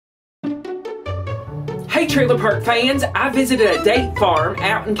Hey Trailer Park fans, I visited a date farm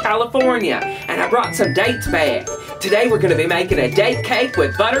out in California and I brought some dates back. Today we're going to be making a date cake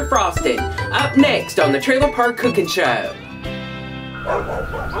with butter frosting. Up next on the Trailer Park Cooking Show.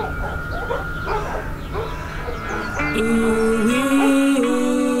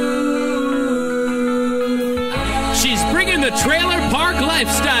 She's bringing the trailer park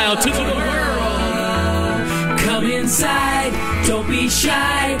lifestyle to the world. Come inside, don't be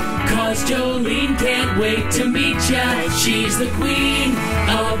shy, cause Jolene can't wait to meet ya. She's the queen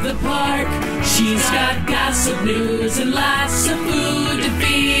of the park. She's got gossip, news, and lots of food to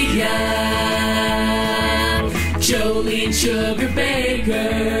feed ya. Jolene Sugar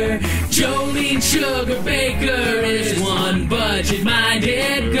Baker. Jolene Sugar Baker is one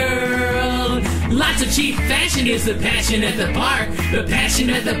budget-minded girl. Lots of cheap fashion is the passion at the park. The passion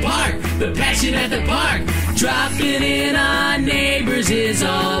at the park. The passion at the park. Dropping in on neighbors is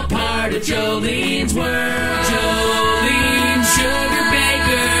all part of Jolene's world. Jolene Sugar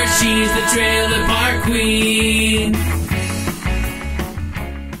Baker, she's the trailer park queen.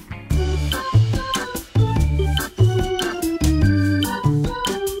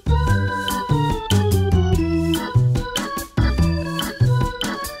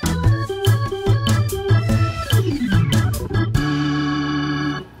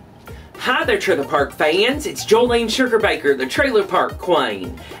 Hi there Trailer Park fans, it's Jolene Sugar Baker, the Trailer Park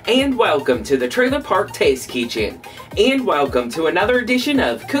Queen, and welcome to the Trailer Park Test Kitchen, and welcome to another edition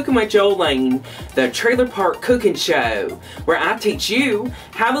of Cooking with Jolene, the Trailer Park Cooking Show, where I teach you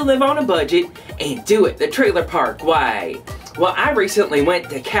how to live on a budget and do it the Trailer Park way. Well, I recently went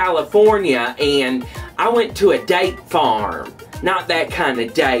to California and I went to a date farm. Not that kind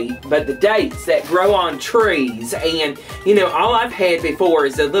of date, but the dates that grow on trees. And, you know, all I've had before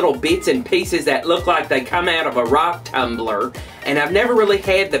is the little bits and pieces that look like they come out of a rock tumbler. And I've never really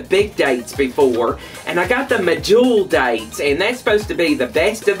had the big dates before. And I got the medjool dates, and that's supposed to be the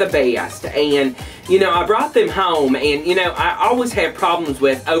best of the best. And, you know, I brought them home, and, you know, I always have problems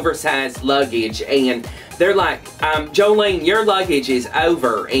with oversized luggage. And they're like, Jolene, your luggage is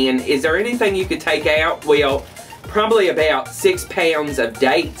over, and is there anything you could take out? Well, probably about 6 pounds of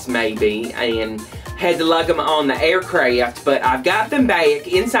dates maybe, and had to lug them on the aircraft, but I've got them back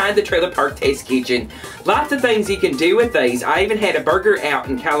inside the Trailer Park Test Kitchen. Lots of things you can do with these. I even had a burger out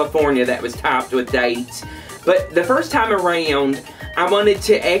in California that was topped with dates. But the first time around, I wanted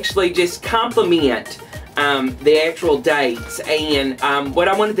to actually just compliment the actual dates, and what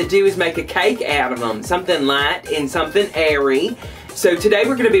I wanted to do is make a cake out of them, something light and something airy. So today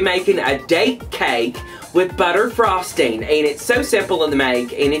we're going to be making a date cake with butter frosting, and it's so simple to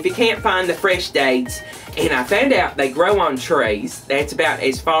make. And if you can't find the fresh dates, and I found out they grow on trees, that's about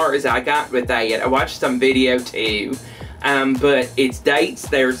as far as I got with that. I watched some video too, but it's dates.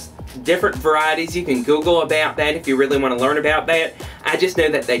 There's different varieties. You can Google about that if you really want to learn about that. I just know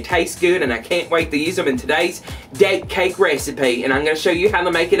that they taste good, and I can't wait to use them in today's date cake recipe, and I'm going to show you how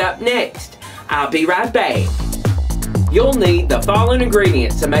to make it up next. I'll be right back. You'll need the following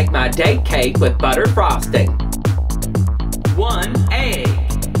ingredients to make my date cake with butter frosting. 1 egg,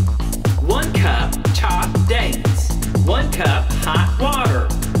 1 cup chopped dates, 1 cup hot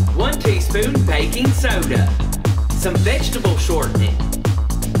water, 1 teaspoon baking soda, some vegetable shortening,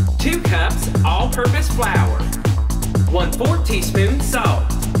 2 cups all-purpose flour, 1/4 teaspoon salt,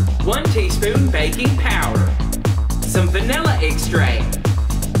 1 teaspoon baking powder, some vanilla extract,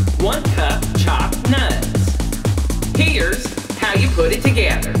 1 cup chopped nuts. Here's how you put it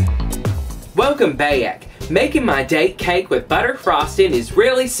together. Welcome back. Making my date cake with butter frosting is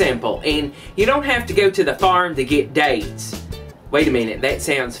really simple, and you don't have to go to the farm to get dates. Wait a minute, that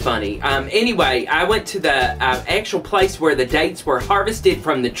sounds funny. Anyway, I went to the actual place where the dates were harvested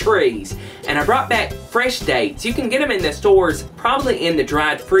from the trees, and I brought back fresh dates. You can get them in the stores, probably in the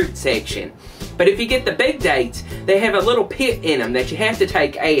dried fruit section. But if you get the big dates, they have a little pit in them that you have to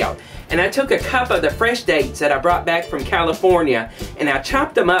take out. And I took a cup of the fresh dates that I brought back from California, and I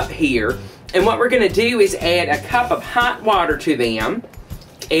chopped them up here. And what we're going to do is add a cup of hot water to them.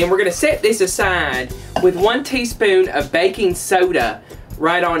 And we're going to set this aside with 1 teaspoon of baking soda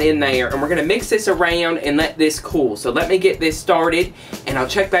right on in there. And we're going to mix this around and let this cool. So let me get this started, and I'll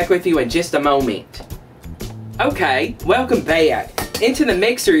check back with you in just a moment. Okay, welcome back. Into the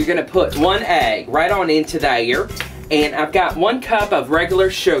mixer, you're going to put 1 egg right on into there. And I've got 1 cup of regular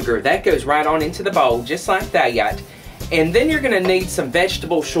sugar. That goes right on into the bowl, just like that. And then you're going to need some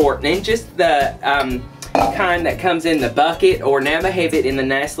vegetable shortening, just the kind that comes in the bucket, or now they have it in the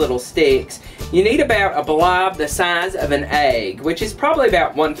nice little sticks. You need about a blob the size of an egg, which is probably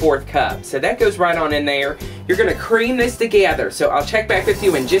about 1/4 cup. So that goes right on in there. You're going to cream this together. So I'll check back with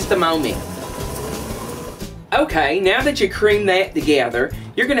you in just a moment. Okay, now that you cream that together,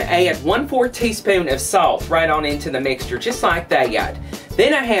 you're going to add 1/4 teaspoon of salt right on into the mixture, just like that.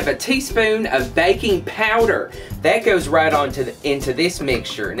 Then I have a teaspoon of baking powder. That goes right into this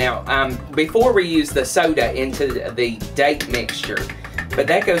mixture. Now, before we use the soda into the date mixture, but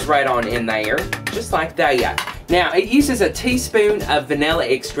that goes right on in there, just like that. Now, it uses a teaspoon of vanilla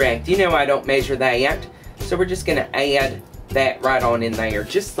extract. You know I don't measure that, so we're just going to add that right on in there,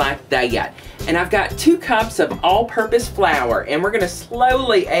 just like that. And I've got 2 cups of all-purpose flour, and we're going to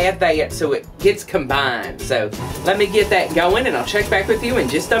slowly add that so it gets combined. So let me get that going, and I'll check back with you in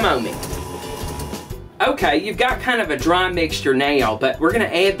just a moment. Okay, you've got kind of a dry mixture now, but we're going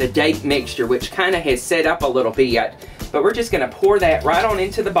to add the date mixture, which kind of has set up a little bit. But we're just going to pour that right on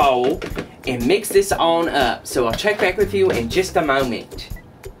into the bowl and mix this on up. So I'll check back with you in just a moment.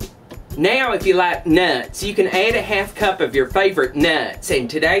 Now, if you like nuts, you can add a 1/2 cup of your favorite nuts. And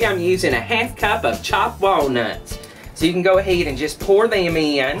today I'm using a 1/2 cup of chopped walnuts. So you can go ahead and just pour them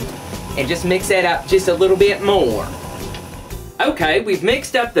in and just mix that up just a little bit more. Okay, we've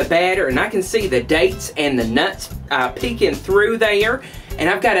mixed up the batter, and I can see the dates and the nuts peeking through there. And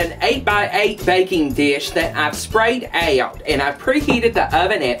I've got an 8x8 baking dish that I've sprayed out, and I've preheated the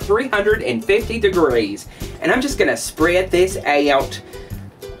oven at 350 degrees. And I'm just going to spread this out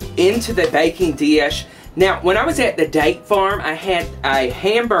into the baking dish. Now, when I was at the date farm, I had a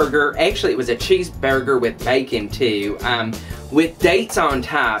hamburger, actually it was a cheeseburger with bacon too, with dates on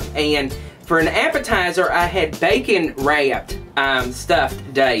top. And for an appetizer, I had bacon wrapped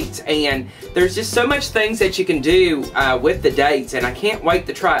stuffed dates. And there's just so much things that you can do with the dates, and I can't wait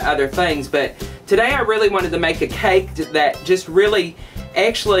to try other things. But today I really wanted to make a cake that just really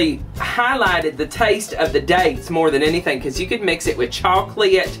actually highlighted the taste of the dates more than anything, because you could mix it with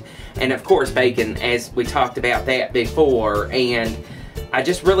chocolate and of course bacon, as we talked about that before. And I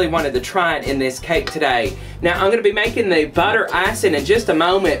just really wanted to try it in this cake today. Now, I'm going to be making the butter icing in just a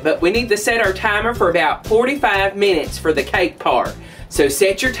moment, but we need to set our timer for about 45 minutes for the cake part. So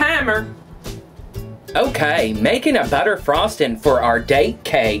set your timer. Okay, making a butter frosting for our date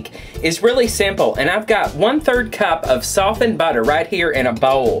cake is really simple, and I've got 1/3 cup of softened butter right here in a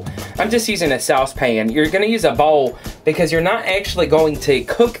bowl. I'm just using a saucepan. You're going to use a bowl because you're not actually going to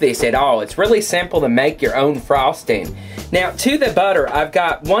cook this at all. It's really simple to make your own frosting. Now, to the butter, I've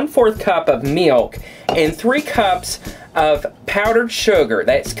got 1/4 cup of milk and 3 cups of powdered sugar.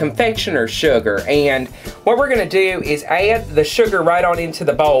 That's confectioner's sugar. And what we're going to do is add the sugar right on into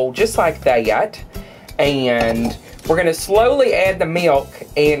the bowl, just like that. And we're going to slowly add the milk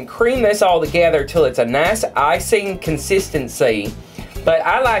and cream this all together till it's a nice icing consistency. But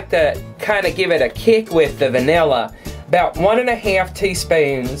I like to kind of give it a kick with the vanilla. About 1½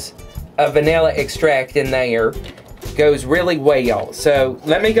 teaspoons of vanilla extract in there goes really well. So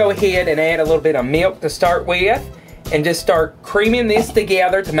let me go ahead and add a little bit of milk to start with and just start creaming this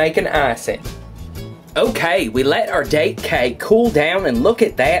together to make an icing. Okay, we let our date cake cool down, and look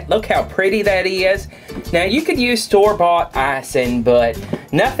at that. Look how pretty that is. Now, you could use store-bought icing, but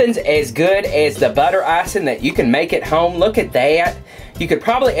nothing's as good as the butter icing that you can make at home. Look at that. You could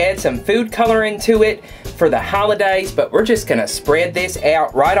probably add some food coloring to it for the holidays, but we're just gonna spread this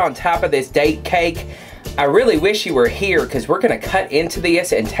out right on top of this date cake. I really wish you were here, because we're gonna cut into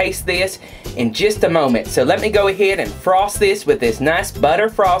this and taste this in just a moment. So let me go ahead and frost this with this nice butter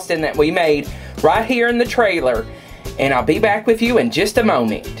frosting that we made right here in the trailer, and I'll be back with you in just a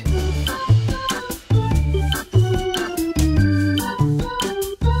moment.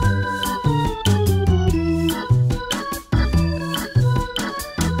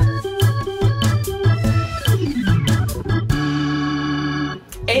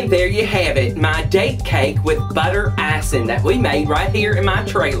 And there you have it, my date cake with butter icing that we made right here in my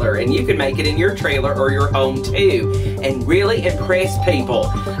trailer. And you can make it in your trailer or your home too, and really impress people.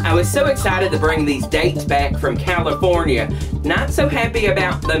 I was so excited to bring these dates back from California. Not so happy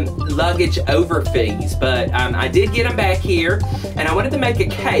about the luggage over fees, but I did get them back here, and I wanted to make a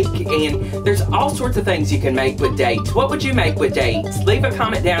cake. And there's all sorts of things you can make with dates. What would you make with dates? Leave a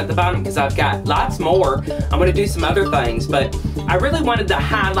comment down at the bottom, because I've got lots more. I'm going to do some other things, but I really wanted to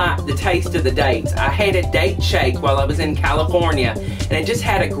highlight the taste of the dates. I had a date shake while I was in California, and it just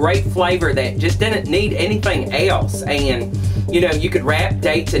had a great flavor that just didn't need anything else. And you know, you could wrap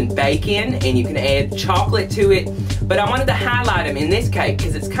dates in bacon, and you can add chocolate to it, but I wanted to highlight them in this cake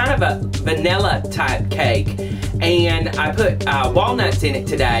because it's kind of a vanilla type cake. And I put walnuts in it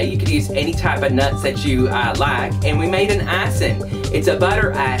today. You could use any type of nuts that you like, and we made an icing. It's a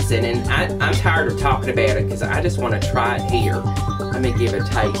butter icing, and I'm tired of talking about it because I just want to try it here. Let me give it a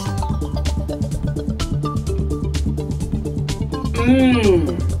taste.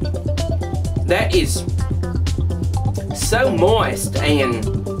 That is so moist, and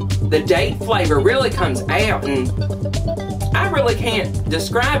the date flavor really comes out, and I really can't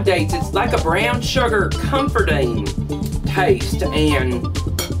describe dates. It's like a brown sugar comforting taste, and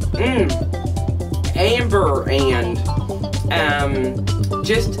amber, and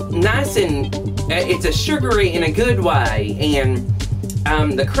just nice, and it's a sugary in a good way, and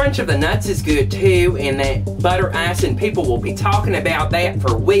the crunch of the nuts is good too, and that butter icing, people will be talking about that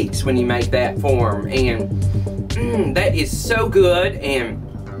for weeks when you make that form, and that is so good. And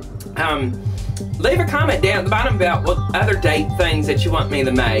leave a comment down at the bottom about what other date things that you want me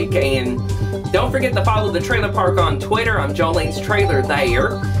to make, and don't forget to follow the Trailer Park on Twitter. I'm Jolene's Trailer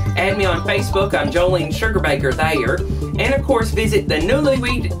there. Add me on Facebook. I'm Jolene Sugarbaker there. And of course, visit the newly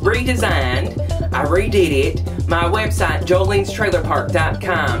redesigned, I redid it, my website,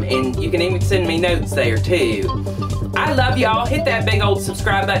 jolenstrailerpark.com, and you can even send me notes there too. I love y'all. Hit that big old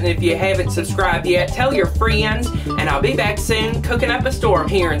subscribe button if you haven't subscribed yet. Tell your friends, and I'll be back soon cooking up a storm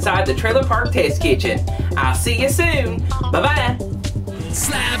here inside the Trailer Park Test Kitchen. I'll see you soon. Bye-bye.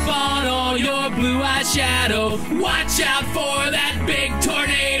 Slap on all your blue eyeshadow. Watch out for that big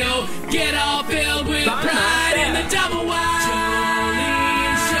tornado. Get all filled with pride in the double wide.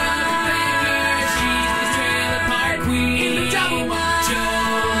 Jolene Sugarbaker, she's the trailer park queen. In the double wide.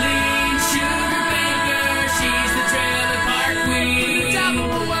 Jolene Sugarbaker, she's the trailer park queen. In the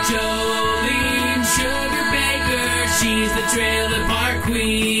double wide. Jolene Sugarbaker, she's the trailer park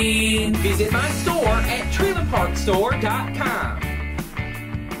queen. Visit my store at trailerparkstore.com.